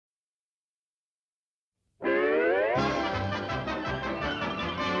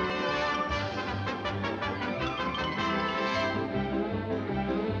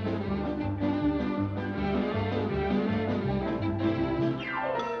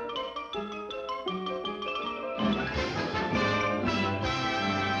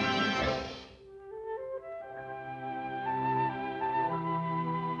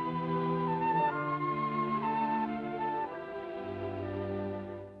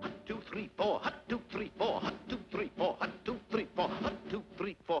three, four, hut, 2, 3, 4, hut, 2, 3, 4, hut, 2, 3, 4, hut, 2,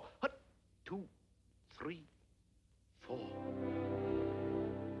 3, 4, hut, 2, 3, 4.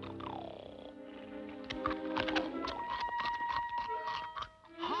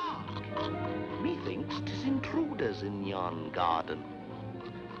 Hark! Methinks 'tis intruders in yon garden.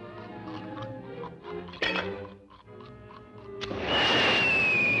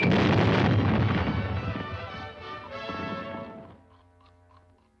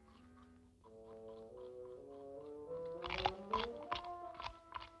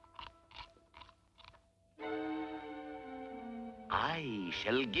 I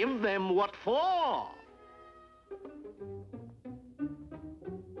shall give them what for.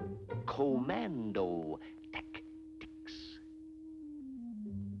 Commando tactics.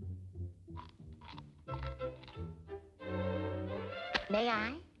 May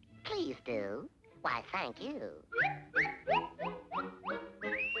I? Please do. Why, thank you.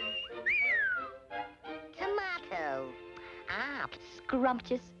 Tomatoes. Ah,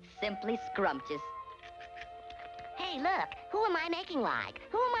 Scrumptious, simply scrumptious. hey, look. Who am I making like?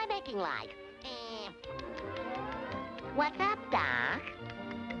 Who am I making like? What's up, Doc?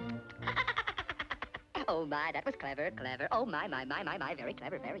 Oh, my, that was clever, clever. Oh, my, very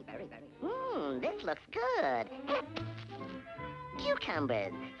clever, very, very, very. This looks good.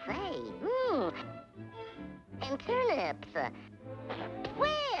 Cucumbers. Say, and turnips.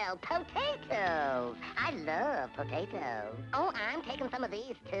 Well, potatoes. I love potatoes. Oh, I'm taking some of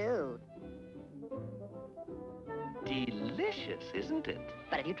these, too. Delicious, isn't it?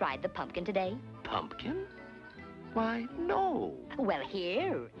 But have you tried the pumpkin today? Pumpkin? Why, no. Well,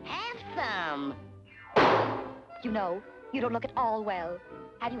 here. Have some. You know, you don't look at all well.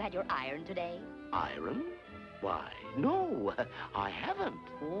 Have you had your iron today? Iron? Why, no, I haven't.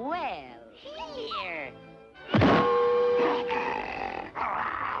 Well, Here.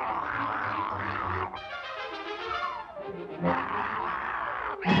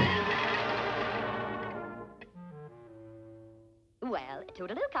 well,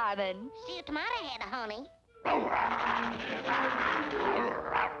 toodaloo, Carmen. See you tomorrow, head, honey.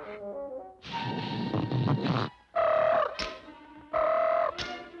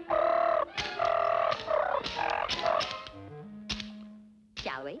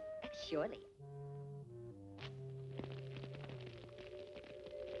 Shall we? Surely.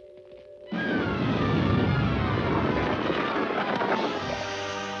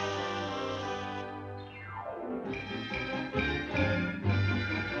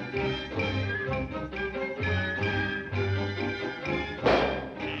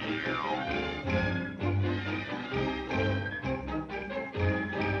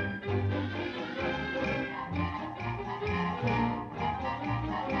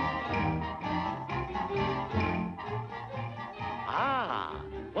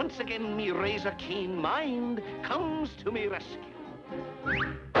 Once again, me razor-keen mind comes to me rescue.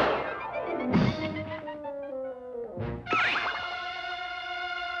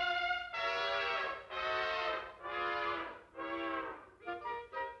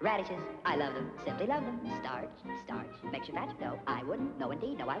 Radishes, I love them, simply love them. Starch, starch, makes you fat. No, I wouldn't. No,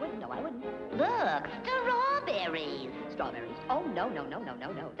 indeed. No, I wouldn't. No, I wouldn't. Look, strawberries. Strawberries. Oh, no.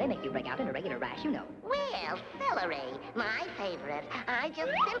 They make you break out in a regular rash, you know. Well, celery, my favorite. I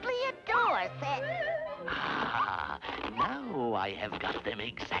just simply adore Ah, now I have got them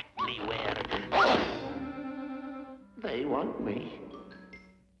exactly where they want me.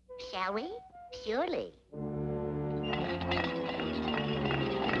 Shall we? Surely.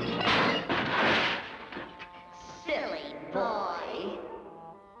 Silly boy.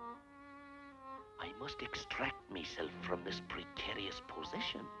 I must extract myself from this precarious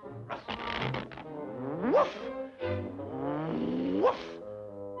position. Woof! Woof!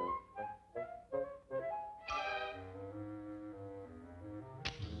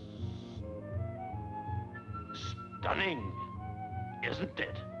 Stunning, isn't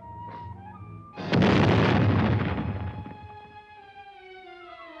it?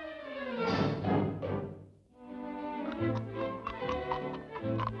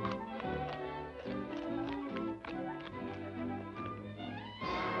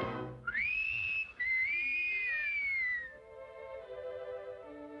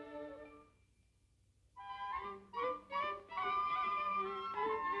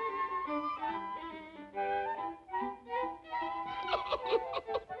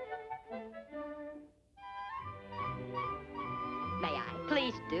 May I?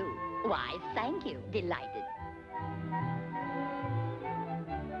 Please do. Why, thank you. Delighted.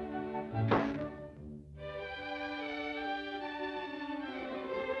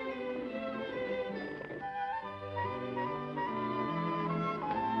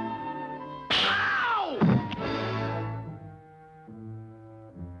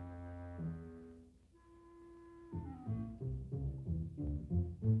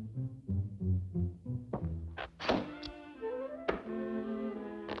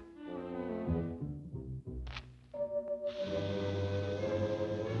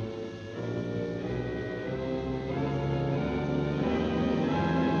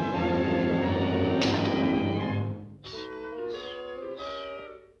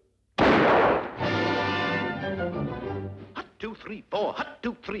 2, 3, 4, hut,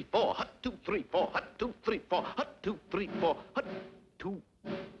 2, 3, 4, hut, 2, 3, 4, hut, 2, 3, 4, hut, 2, 3, 4, hut, 2,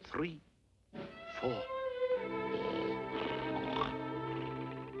 3, 4.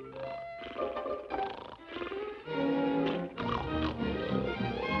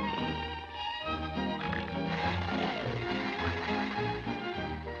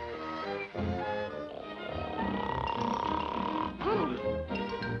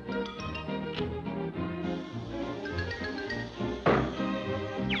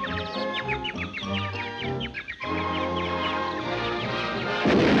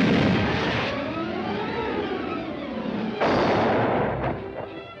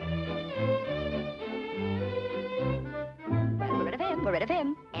 We're rid of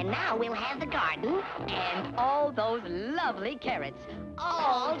him. And now we'll have the garden. And all those lovely carrots.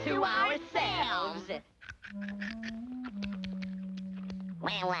 All to ourselves.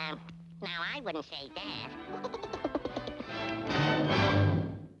 Well, now I wouldn't say that.